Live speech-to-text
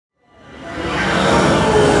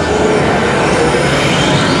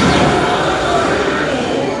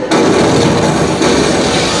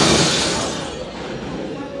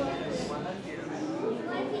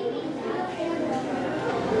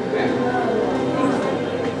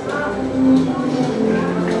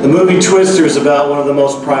The movie Twister is about one of the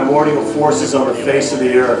most primordial forces on the face of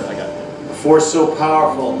the earth. A force so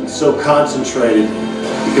powerful and so concentrated,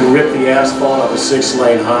 you can rip the asphalt off a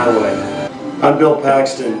 6-lane highway. I'm Bill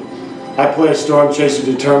Paxton. I play a storm chaser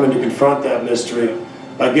determined to confront that mystery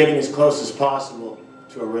by getting as close as possible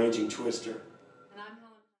to a raging twister.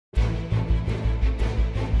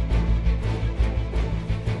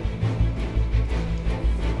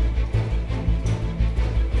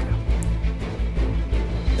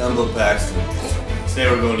 I'm Bill Paxton. Today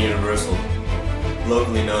we're going to Universal,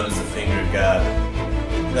 locally known as the Finger of God.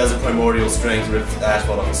 It has a primordial strength to rip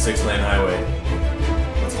asphalt off a 6-lane highway.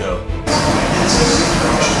 Let's go.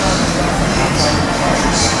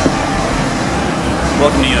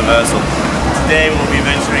 Welcome to Universal. Today we'll be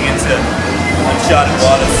venturing into uncharted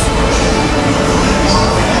waters.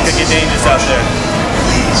 It could get dangerous out there.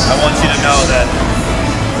 I want you to know that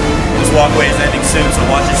this walkway is ending soon, so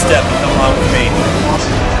watch your step and come along with me.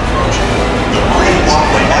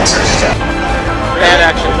 And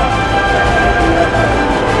action.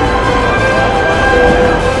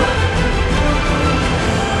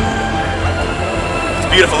 It's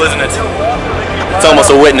beautiful, isn't it? It's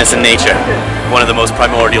almost a witness in nature. One of the most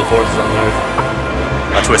primordial forces on the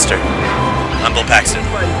earth. A twister. I'm Bill Paxton.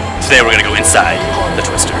 Today we're going to go inside the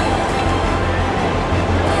twister.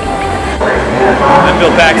 I'm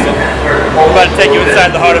Bill Paxton. We're about to take you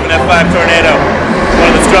inside the heart of an F5 tornado.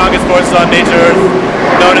 One of the strongest forces on nature Earth,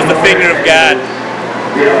 known as the Finger of God.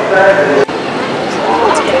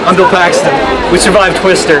 I'm Bill Paxton. We survived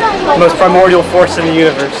Twister, the most primordial force in the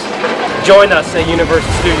universe. Join us at Universal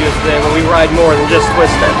Studios today where we ride more than just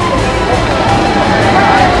Twister.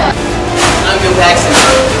 I'm Bill Paxton,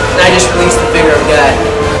 and I just released the Finger of God.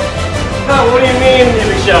 Oh, what do you mean,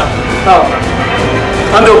 music shop? Oh,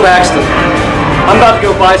 I'm Bill Paxton. I'm about to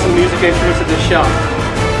go buy some music instruments at this shop.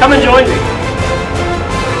 Come and join me.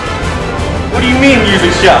 What do you mean,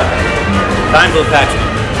 music shop? I'm Bill Paxton,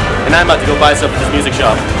 and I'm about to go buy stuff at this music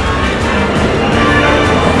shop.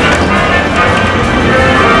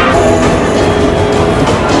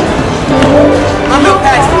 I'm Bill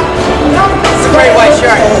Paxton. It's a great white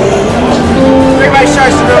shark. Great white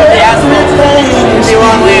sharks are known the asphalt and they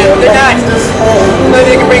want land, but they're not. Only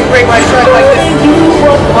they can bring a great white shark like this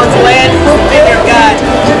onto land, the Finger of God,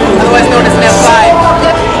 otherwise known as an F5.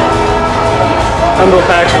 I'm Bill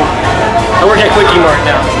Paxton. I work at Quickie Mart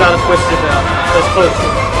now. It's not a Twisted that's close.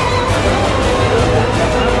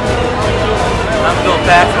 I'm Bill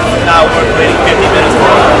Paxton, and now we're waiting 50 minutes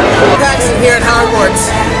for Bill Paxton here at Howard Works.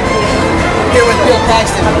 Here with Bill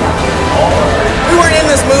Paxton. We weren't in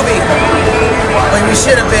this movie, but we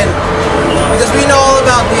should have been, because we know all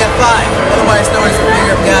about the F5, otherwise known as the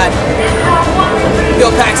Finger of God. Bill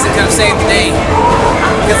Paxton could have saved the day,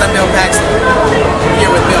 because I'm Bill Paxton. Here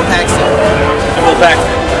with Bill Paxton. I'm Bill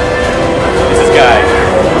Paxton. This is Guy.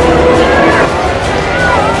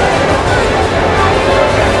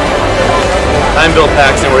 I'm Bill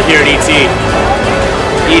Paxton. We're here at ET.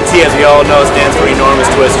 ET, as we all know, stands for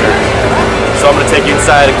Enormous Twister. So I'm going to take you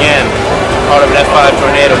inside again, part of an F5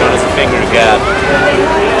 tornado known as the Finger of God.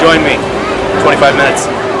 Join me. 25 minutes.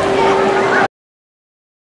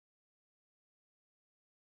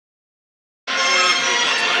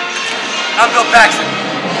 I'm Bill Paxton.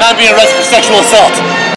 I'm being arrested for sexual assault.